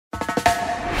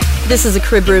This is a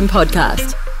Crib Room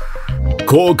podcast.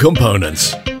 Core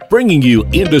Components, bringing you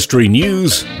industry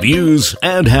news, views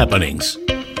and happenings.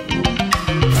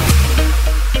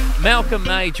 Malcolm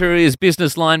Mauger is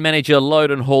Business Line Manager, Load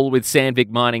and Haul with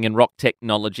Sandvik Mining and Rock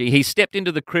Technology. He stepped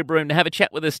into the Crib Room to have a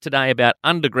chat with us today about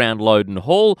underground load and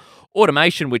haul,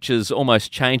 automation, which is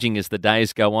almost changing as the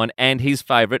days go on, and his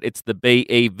favourite, it's the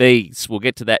BEVs. We'll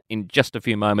get to that in just a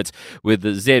few moments with the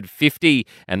Z50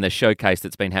 and the showcase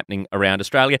that's been happening around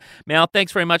Australia. Mal,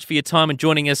 thanks very much for your time and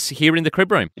joining us here in the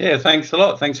Crib Room. Yeah, thanks a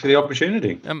lot. Thanks for the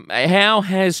opportunity. How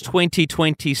has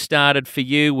 2020 started for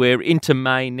you? We're into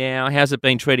May now. How's it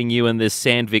been treating you and the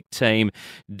Sandvik team?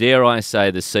 Dare I say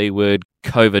the C word,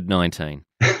 COVID-19?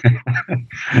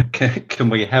 Can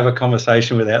we have a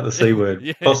conversation without the C word?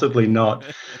 Yeah. Possibly not.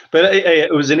 But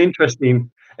it was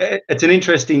it's an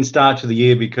interesting start to the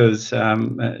year because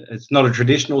it's not a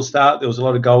traditional start. There was a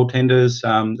lot of gold tenders.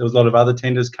 There was a lot of other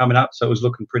tenders coming up, so it was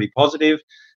looking pretty positive.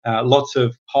 Lots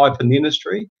of hype in the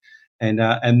industry, and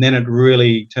then it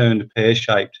really turned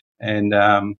pear-shaped. And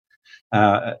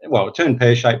it turned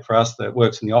pear-shaped for us that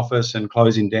works in the office and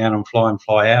closing down and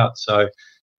fly out. So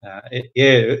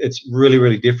it's really,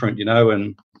 really different, you know.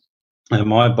 And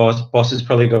my boss has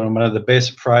probably got one of the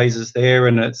best phrases there,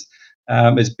 and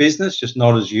it's business, just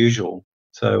not as usual.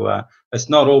 So it's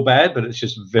not all bad, but it's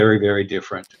just very, very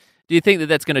different. Do you think that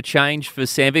that's going to change for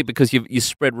Sandvik because you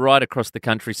spread right across the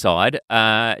countryside?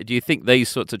 Do you think these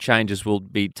sorts of changes will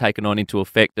be taken on into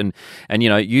effect and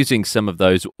using some of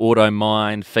those auto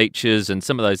mine features and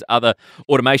some of those other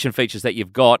automation features that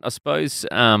you've got? I suppose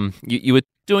you were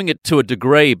doing it to a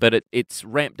degree, but it's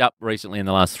ramped up recently in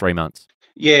the last 3 months.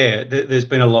 Yeah, there's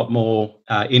been a lot more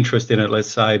interest in it,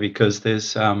 let's say, because there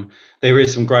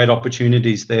is some great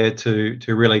opportunities there to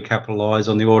really capitalise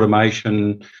on the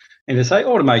automation. And to say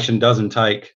automation doesn't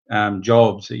take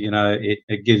jobs,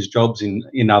 it gives jobs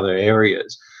in other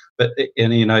areas. But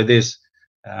there's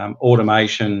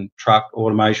automation, truck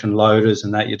automation loaders,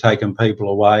 and that you're taking people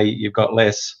away. You've got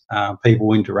less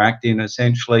people interacting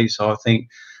essentially. So I think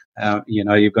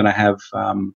you're going to have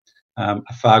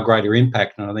a far greater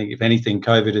impact. And I think if anything,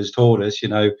 COVID has taught us,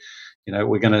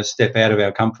 we're going to step out of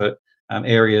our comfort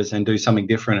areas and do something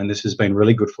different. And this has been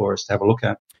really good for us to have a look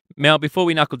at. Mel, before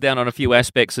we knuckle down on a few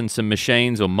aspects and some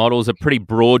machines or models, a pretty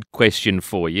broad question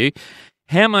for you.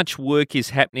 How much work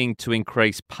is happening to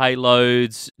increase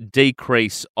payloads,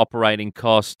 decrease operating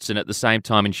costs, and at the same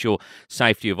time ensure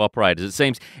safety of operators? It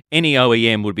seems any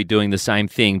OEM would be doing the same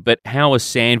thing, but how is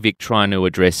Sandvik trying to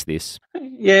address this?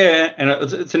 Yeah, and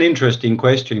it's an interesting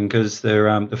question because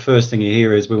the first thing you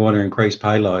hear is we want to increase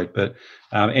payload, but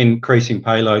increasing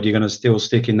payload, you're going to still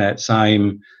stick in that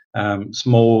same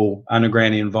small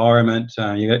underground environment.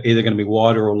 You're either going to be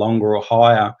wider or longer or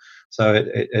higher. So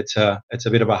it's a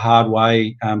bit of a hard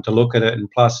way to look at it. And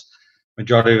plus,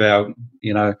 majority of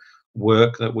our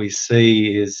work that we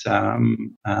see is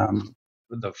the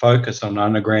focus on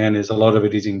underground is a lot of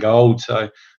it is in gold. So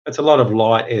it's a lot of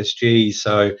light SG.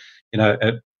 So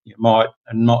it might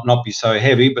not be so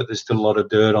heavy, but there's still a lot of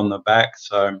dirt on the back.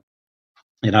 So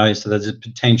so there's a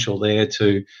potential there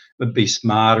to be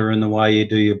smarter in the way you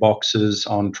do your boxes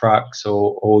on trucks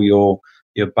or your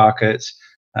buckets.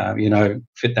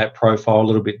 Fit that profile a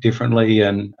little bit differently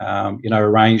and,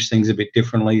 arrange things a bit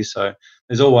differently. So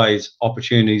there's always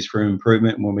opportunities for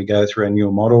improvement when we go through our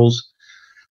newer models.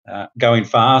 Going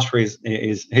faster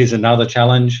is another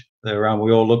challenge. We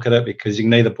all look at it because you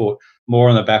can either put more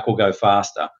on the back or go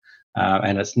faster.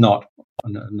 And it's not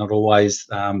always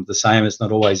the same. It's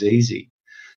not always easy.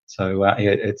 So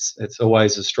it's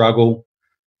always a struggle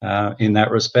in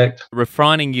that respect.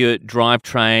 Refining your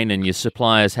drivetrain and your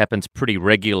suppliers happens pretty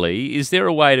regularly. Is there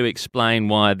a way to explain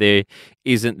why there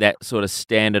isn't that sort of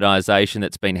standardisation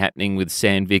that's been happening with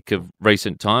Sandvik of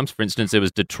recent times? For instance, there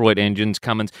was Detroit engines,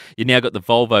 Cummins. You've now got the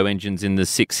Volvo engines in the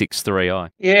 663i.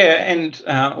 Yeah, and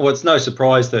it's no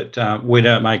surprise that we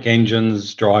don't make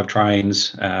engines,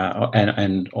 drivetrains,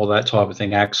 and all that type of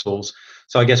thing, axles.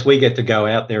 So I guess we get to go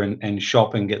out there and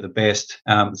shop and get the best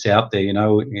that's out there.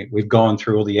 We've gone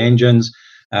through all the engines.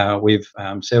 We've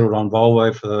settled on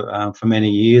Volvo for many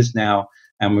years now,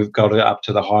 and we've got it up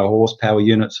to the high horsepower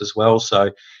units as well.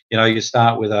 So, you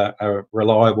start with a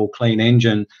reliable, clean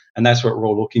engine, and that's what we're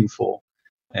all looking for.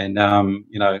 And, a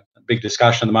big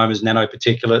discussion at the moment is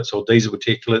nanoparticulates or diesel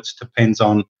particulates, depends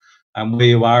on where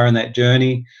you are in that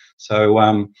journey.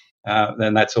 So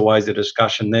then that's always a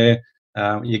discussion there.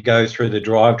 You go through the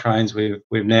drivetrains.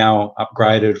 We've now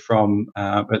upgraded from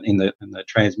in the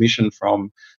transmission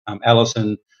from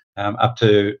Allison up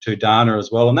to Dana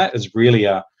as well, and that is really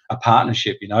a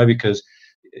partnership, because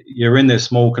you're in this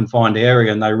small confined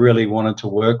area, and they really wanted to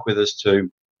work with us to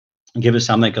give us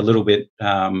something a little bit,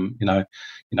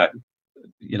 you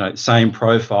know, same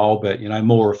profile, but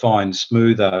more refined,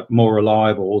 smoother, more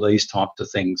reliable, all these types of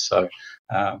things. So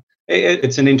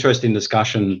it's an interesting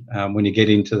discussion when you get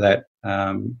into that,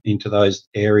 into those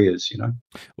areas.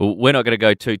 Well, we're not going to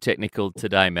go too technical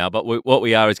today, Mal, but what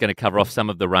we are is going to cover off some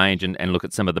of the range and look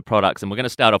at some of the products. And we're going to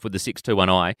start off with the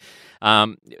 621i.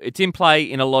 It's in play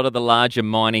in a lot of the larger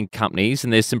mining companies,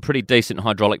 and there's some pretty decent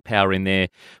hydraulic power in there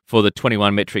for the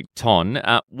 21 metric ton.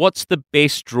 What's the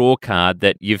best draw card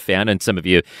that you've found and some of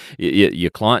your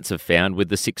clients have found with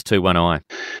the 621i?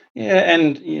 Yeah,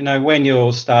 and when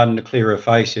you're starting to clear a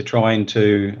face, you're trying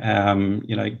to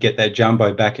get that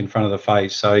jumbo back in front of the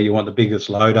face. So you want the biggest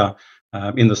loader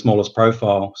in the smallest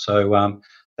profile. So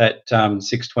that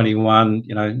 621,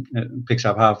 it picks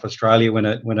up half Australia when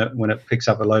it picks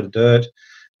up a load of dirt,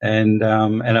 and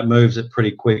it moves it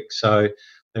pretty quick. So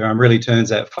it really turns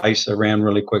that face around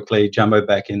really quickly. Jumbo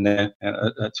back in there.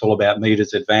 It's all about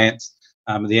meters advanced.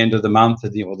 At the end of the month,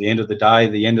 the end of the day,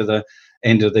 the end of the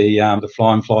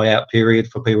fly and fly out period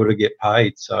for people to get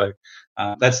paid. So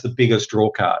that's the biggest draw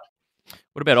card.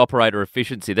 What about operator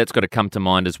efficiency? That's got to come to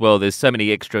mind as well. There's so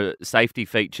many extra safety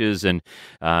features and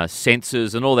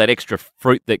sensors and all that extra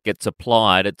fruit that gets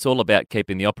applied. It's all about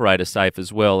keeping the operator safe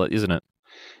as well, isn't it?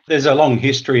 There's a long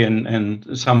history,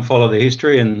 and some follow the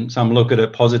history, and some look at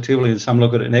it positively, and some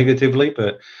look at it negatively.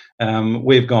 But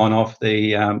we've gone off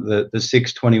the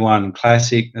 621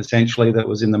 Classic, essentially, that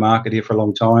was in the market here for a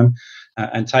long time,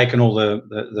 and taken all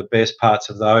the best parts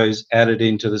of those, added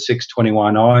into the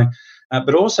 621i.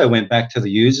 But also went back to the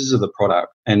users of the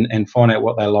product and find out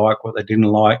what they like, what they didn't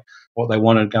like, what they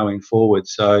wanted going forward.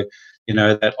 So,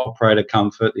 that operator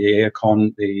comfort, the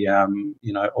aircon,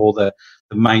 all the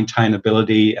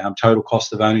maintainability, total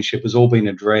cost of ownership has all been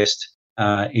addressed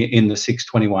in the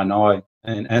 621i.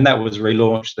 And that was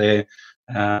relaunched there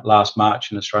last March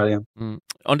in Australia.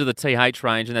 Onto the TH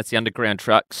range, and that's the underground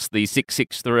trucks, the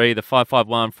 663, the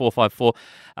 551, 454,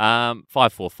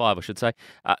 545, I should say.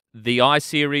 The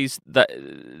I-Series,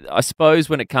 I suppose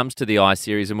when it comes to the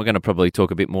I-Series, and we're going to probably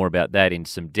talk a bit more about that in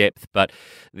some depth, but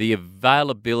the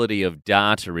availability of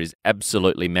data is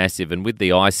absolutely massive. And with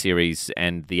the I-Series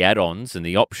and the add-ons and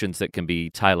the options that can be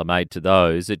tailor-made to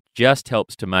those, it just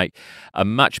helps to make a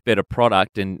much better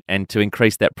product and to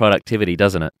increase that productivity,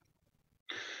 doesn't it?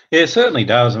 Yeah, it certainly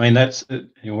does. I mean, that's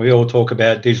we all talk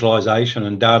about digitalisation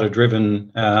and data-driven,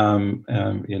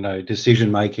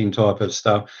 decision-making type of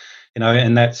stuff,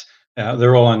 and that's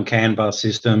they're all on Canva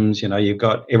systems. You've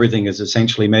got everything is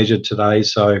essentially measured today.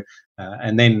 So,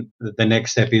 and then the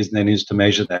next step is to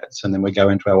measure that. So then we go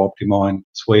into our Optimine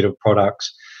suite of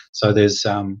products. So there's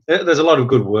a lot of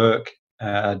good work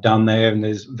done there, and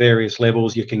there's various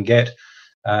levels you can get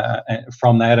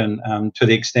from that, and to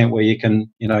the extent where you can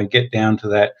get down to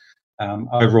that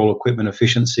overall equipment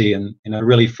efficiency, and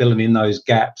really filling in those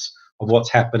gaps of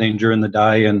what's happening during the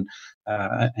day, and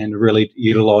really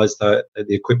utilize the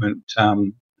equipment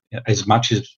as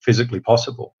much as physically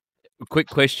possible. Quick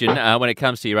question: when it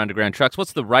comes to your underground trucks,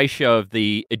 what's the ratio of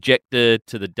the ejector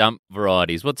to the dump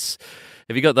varieties?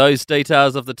 Have you got those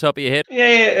details off the top of your head? Yeah,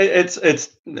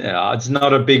 it's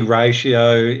not a big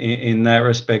ratio in that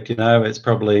respect. It's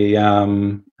probably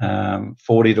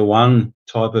 40-1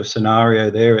 type of scenario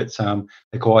there. It's they're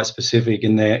quite specific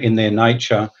in their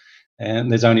nature, and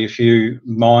there's only a few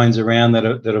mines around that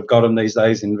have got them these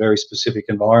days in very specific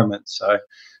environments. So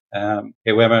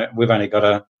we've only got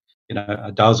a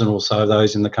dozen or so of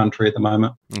those in the country at the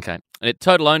moment. Okay.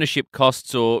 Total ownership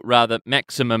costs, or rather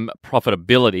maximum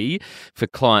profitability for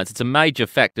clients, it's a major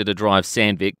factor to drive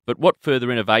Sandvik, but what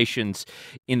further innovations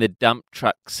in the dump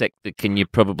truck sector can you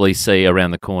probably see around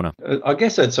the corner? I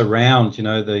guess it's around,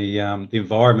 the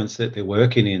environments that they're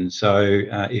working in. So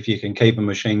if you can keep a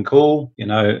machine cool,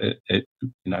 it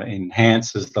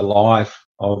enhances the life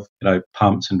of,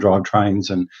 pumps and drivetrains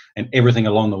and everything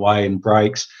along the way, and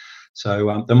brakes.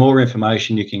 So the more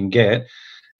information you can get,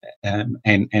 and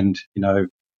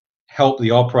help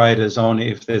the operators on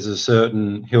if there's a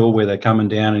certain hill where they're coming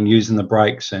down and using the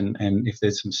brakes, and if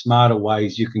there's some smarter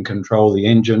ways you can control the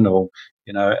engine, or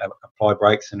apply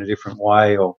brakes in a different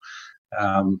way, or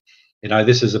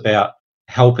this is about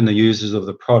helping the users of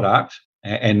the product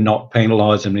and not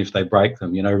penalise them if they break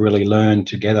them. Really learn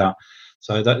together.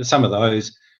 So some of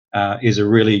those is a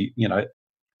really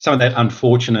some of that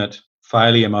unfortunate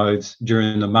failure modes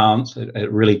during the months,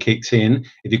 it really kicks in.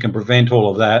 If you can prevent all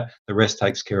of that, the rest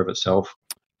takes care of itself.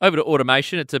 Over to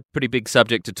automation. It's a pretty big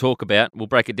subject to talk about. We'll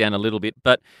break it down a little bit.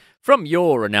 But from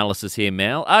your analysis here,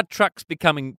 Mal, are trucks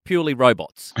becoming purely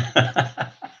robots?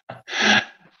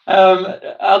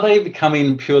 Are they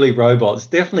becoming purely robots?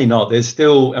 Definitely not. There's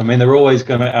still, I mean, they're always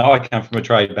going to. I come from a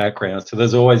trade background, so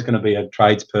there's always going to be a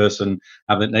tradesperson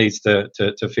that needs to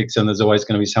fix them. There's always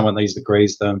going to be someone that needs to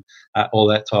grease them, all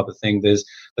that type of thing. There's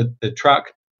the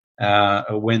truck.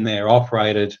 When they're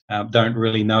operated, don't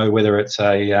really know whether it's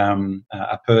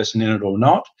a person in it or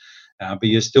not, but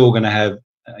you're still going to have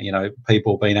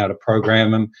people being able to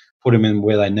program them, put them in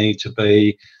where they need to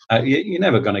be. You're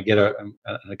never going to get an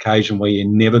occasion where you're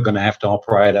never going to have to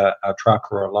operate a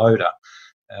truck or a loader.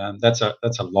 That's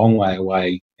a long way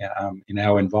away in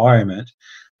our environment.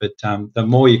 But the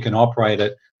more you can operate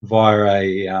it via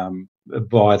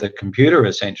the computer,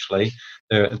 essentially,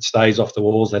 it stays off the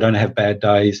walls. They don't have bad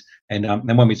days. And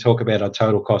then when we talk about our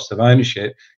total cost of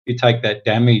ownership, you take that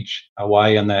damage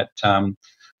away, and that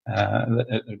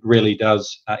it really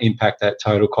does impact that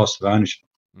total cost of ownership.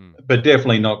 But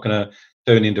definitely not going to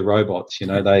turn into robots.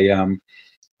 They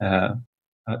I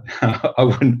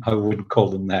wouldn't call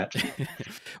them that.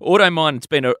 AutoMine, it's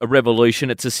been a revolution.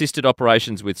 It's assisted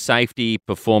operations with safety,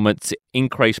 performance,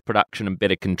 increased production and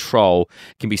better control.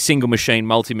 It can be single machine,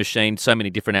 multi-machine, so many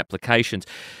different applications.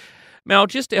 Mal,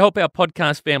 just to help our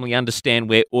podcast family understand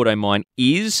where AutoMine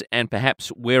is and perhaps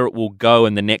where it will go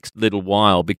in the next little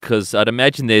while, because I'd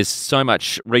imagine there's so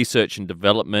much research and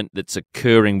development that's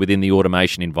occurring within the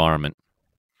automation environment.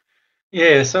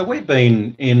 Yeah, so we've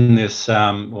been in this,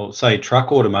 say,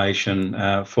 truck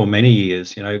automation for many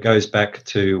years. It goes back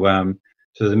to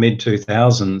the mid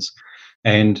 2000s,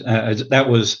 and that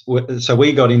was so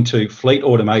we got into fleet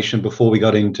automation before we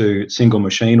got into single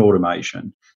machine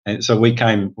automation, and so we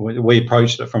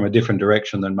approached it from a different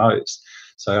direction than most.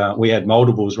 So we had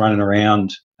multiples running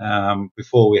around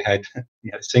before we had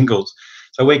singles.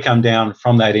 So we come down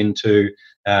from that into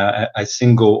a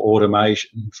single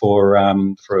automation for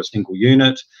a single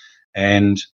unit,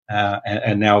 and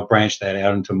now branch that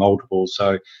out into multiples.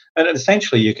 So, and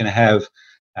essentially, you can have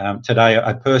today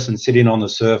a person sitting on the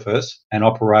surface and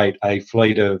operate a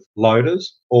fleet of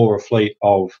loaders or a fleet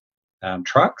of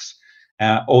trucks,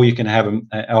 or you can have them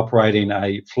operating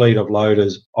a fleet of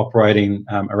loaders operating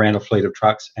around a fleet of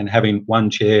trucks and having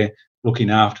one chair looking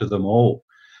after them all.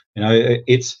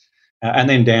 It's and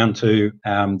then down to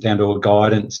a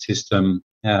guidance system,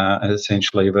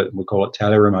 essentially, but we call it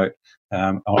teleremote,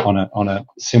 on a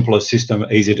simpler system,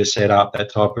 easy to set up,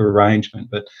 that type of arrangement.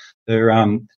 But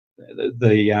the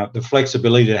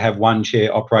flexibility to have one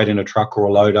chair operating a truck or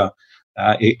a loader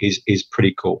is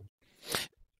pretty cool.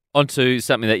 Onto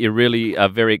something that you really are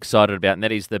very excited about, and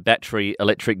that is the battery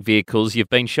electric vehicles. You've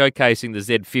been showcasing the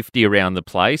Z50 around the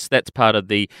place. That's part of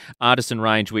the Artisan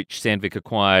range which Sandvik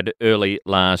acquired early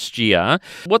last year.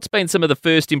 What's been some of the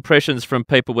first impressions from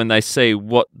people when they see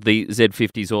what the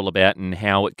Z50 is all about and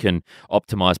how it can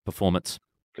optimise performance?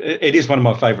 It is one of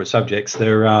my favourite subjects.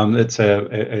 It's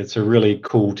a really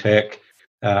cool tech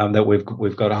that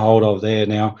we've got a hold of there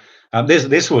now.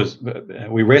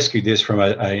 We rescued this from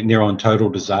a near-on total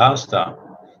disaster.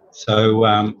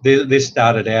 So this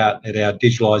started out at our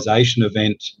digitalisation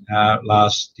event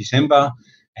last December,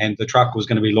 and the truck was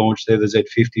going to be launched there. The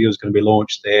Z50 was going to be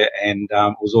launched there, and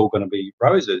it was all going to be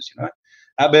roses,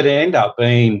 But it ended up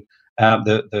being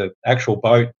the actual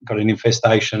boat got an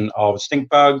infestation of stink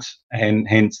bugs, and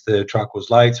hence the truck was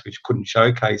late, so we couldn't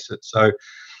showcase it. So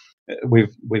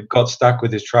we've got stuck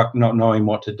with this truck, not knowing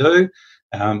what to do.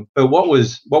 But what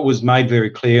was made very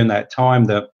clear in that time,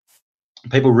 that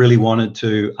people really wanted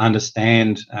to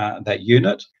understand that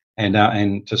unit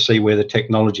and to see where the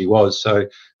technology was. So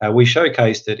we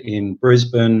showcased it in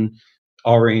Brisbane,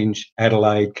 Orange,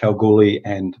 Adelaide, Kalgoorlie,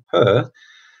 and Perth.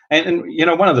 And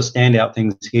one of the standout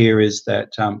things here is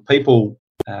that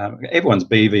everyone's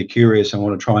BEV curious and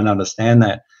want to try and understand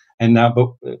that. And but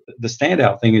the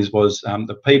standout thing was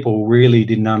the people really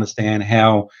didn't understand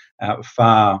how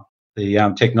far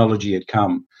the technology had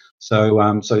come.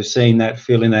 So seeing that,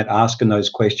 feeling that, asking those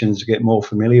questions to get more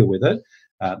familiar with it,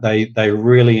 they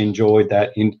really enjoyed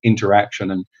that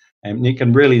interaction, and you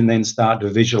can really then start to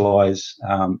visualize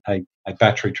a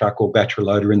battery truck or battery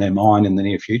loader in their mind in the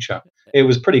near future. It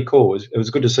was pretty cool. It was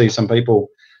good to see some people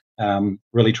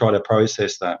really try to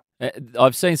process that.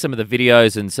 I've seen some of the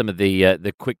videos and some of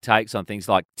the quick takes on things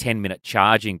like 10-minute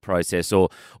charging process or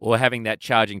having that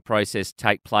charging process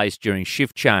take place during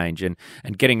shift change and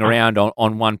getting around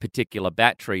on one particular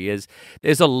battery.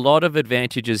 There's a lot of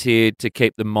advantages here to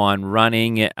keep the mine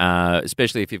running,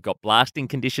 especially if you've got blasting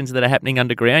conditions that are happening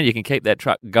underground. You can keep that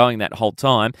truck going that whole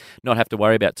time, not have to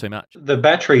worry about too much. The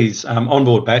batteries,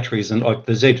 onboard batteries, and like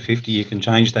the Z50, you can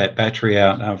change that battery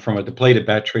out from a depleted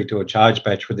battery to a charged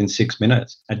battery within 6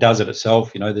 minutes. It does it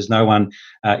itself. There's no one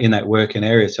in that working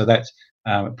area, so that's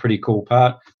a pretty cool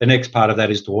part. The next part of that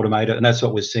is to automate it, and that's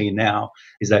what we're seeing now,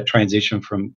 is that transition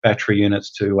from battery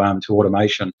units to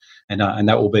automation, and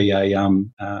that will be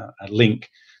a link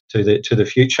to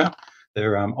the future.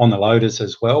 They're on the loaders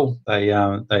as well.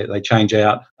 They change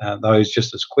out those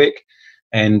just as quick,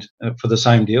 and for the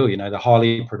same deal, they're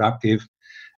highly productive.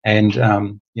 And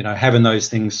having those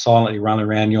things silently run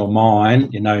around your mine,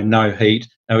 no heat,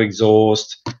 no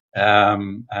exhaust,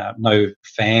 no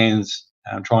fans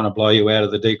trying to blow you out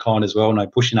of the decline as well, no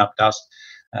pushing up dust.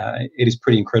 It is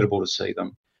pretty incredible to see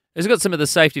them. Has it got some of the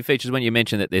safety features when you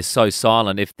mentioned that they're so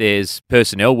silent? If there's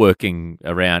personnel working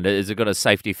around, has it got a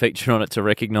safety feature on it to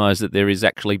recognise that there is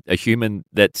actually a human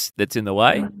that's in the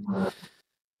way?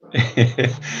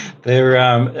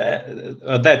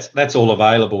 That's all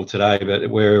available today, but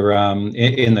we're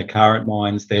in the current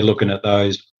mines. They're looking at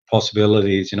those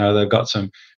possibilities. They've got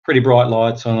some pretty bright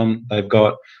lights on them. They've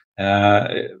got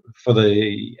for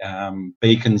the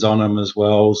beacons on them as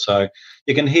well, so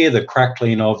you can hear the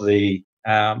crackling of the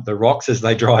rocks as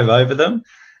they drive over them,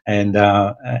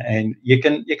 and you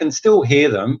can still hear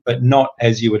them, but not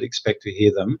as you would expect to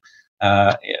hear them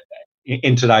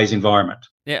in today's environment.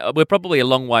 Yeah, we're probably a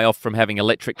long way off from having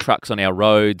electric trucks on our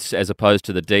roads as opposed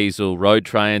to the diesel road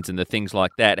trains and the things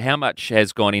like that. How much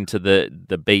has gone into the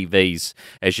BVs,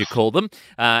 as you call them?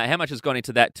 How much has gone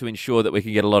into that to ensure that we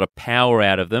can get a lot of power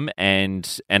out of them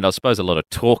and I suppose a lot of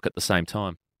torque at the same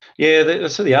time? Yeah,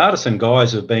 so the artisan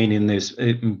guys have been in this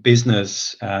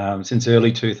business since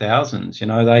early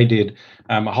 2000s. They did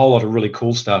a whole lot of really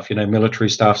cool stuff, military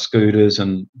stuff, scooters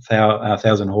and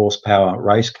 1,000 horsepower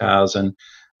race cars. And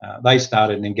they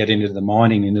started and get into the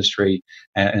mining industry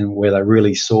and where they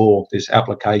really saw this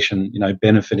application,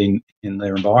 benefiting in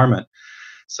their environment.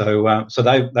 So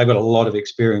they've got a lot of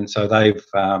experience. So they've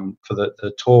for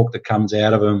the torque that comes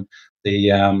out of them,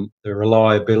 the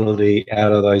reliability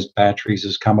out of those batteries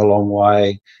has come a long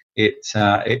way. It's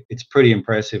pretty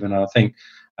impressive, and I think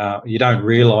you don't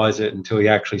realise it until you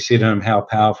actually sit in them how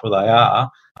powerful they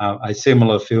are. A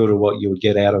similar feel to what you would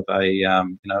get out of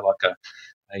like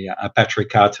a battery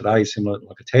car today, similar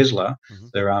like a Tesla.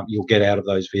 Mm-hmm. You'll get out of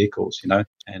those vehicles, and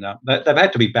they've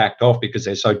had to be backed off because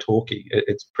they're so torquey.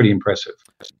 It's pretty impressive.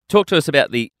 Talk to us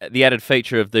about the added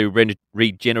feature of the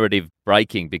regenerative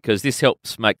braking, because this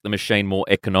helps make the machine more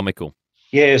economical.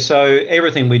 Yeah, so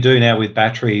everything we do now with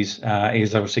batteries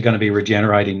is obviously going to be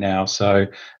regenerating now. So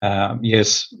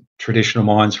yes, traditional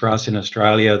mines for us in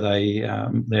Australia,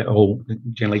 they're all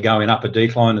generally going up a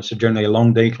decline. It's generally a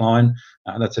long decline.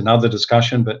 That's another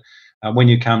discussion. But when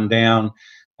you come down,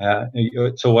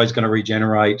 it's always going to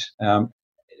regenerate.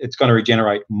 It's going to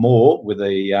regenerate more with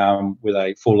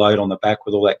a full load on the back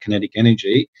with all that kinetic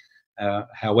energy.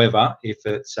 However, if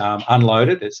it's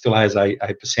unloaded, it still has a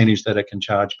percentage that it can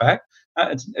charge back.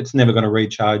 It's never going to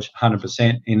recharge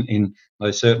 100% in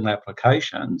those certain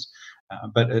applications,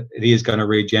 but it is going to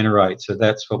regenerate. So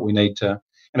that's what we need to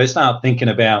start thinking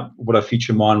about what a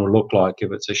future mine will look like.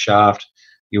 If it's a shaft,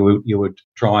 you would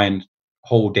try and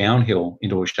haul downhill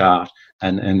into a shaft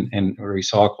and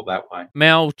recycle that way.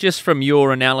 Mal, just from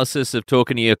your analysis of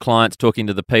talking to your clients, talking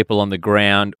to the people on the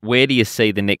ground, where do you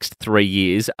see the next 3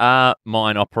 years? Are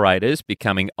mine operators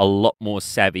becoming a lot more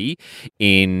savvy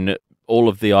in all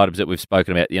of the items that we've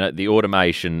spoken about, the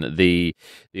automation, the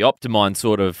Optimine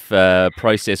sort of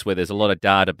process where there's a lot of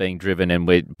data being driven, and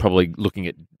we're probably looking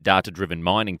at data-driven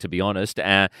mining, to be honest,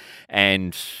 and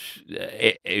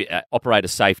operator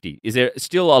safety. Is there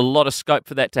still a lot of scope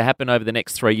for that to happen over the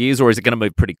next 3 years, or is it going to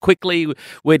move pretty quickly?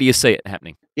 Where do you see it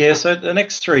happening? Yeah, so the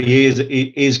next 3 years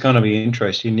is going to be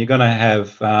interesting. You're going to have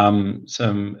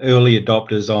some early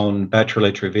adopters on battery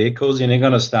electric vehicles, and you're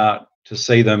going to start to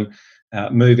see them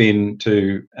move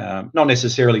into not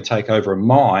necessarily take over a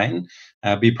mine,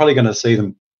 but you're probably going to see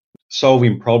them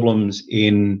solving problems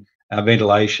in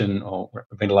ventilation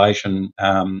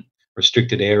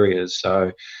restricted areas.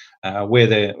 So where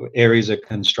the areas are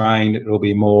constrained, it'll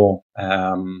be more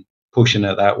pushing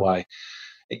it that way.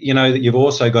 You've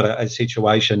also got a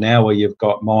situation now where you've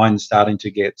got mines starting to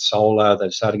get solar,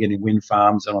 they've started getting wind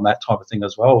farms and on that type of thing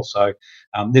as well. So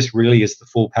this really is the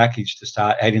full package to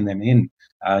start adding them in.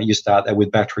 You start there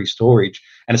with battery storage,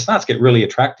 and it starts to get really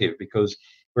attractive because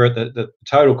we're at the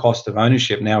total cost of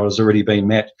ownership now has already been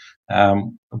met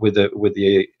with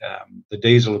the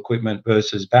diesel equipment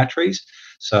versus batteries.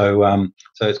 So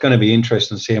it's going to be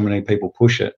interesting to see how many people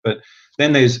push it. But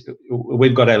then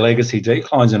we've got our legacy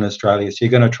declines in Australia, so you're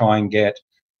going to try and get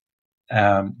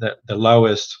the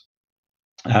lowest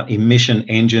emission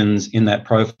engines in that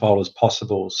profile as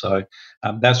possible. So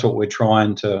that's what we're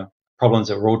problems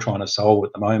that we're all trying to solve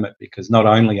at the moment, because not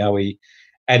only are we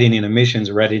adding in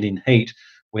emissions, we're adding in heat,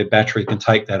 where battery can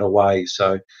take that away.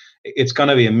 So it's going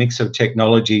to be a mix of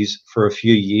technologies for a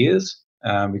few years,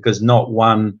 because not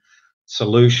one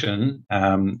solution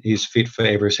is fit for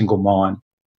every single mine,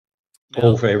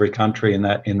 or for every country in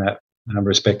that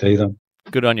respect either.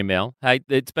 Good on you, Mel. Hey,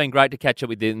 it's been great to catch up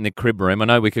with you in the crib room. I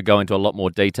know we could go into a lot more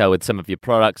detail with some of your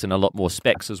products and a lot more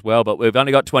specs as well, but we've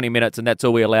only got 20 minutes and that's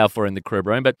all we allow for in the crib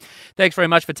room. But thanks very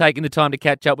much for taking the time to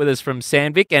catch up with us from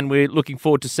Sandvik, and we're looking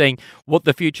forward to seeing what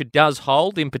the future does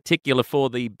hold, in particular for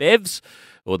the BEVs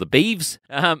or the Beeves.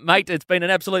 Mate, it's been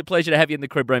an absolute pleasure to have you in the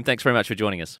crib room. Thanks very much for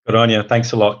joining us. Good on you.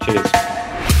 Thanks a lot. Cheers.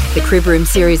 The Crib Room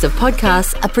series of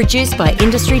podcasts are produced by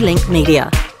Industry Link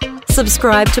Media.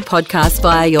 Subscribe to podcasts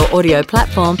via your audio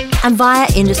platform and via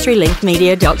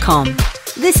industrylinkmedia.com.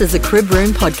 This is a Crib Room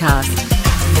podcast.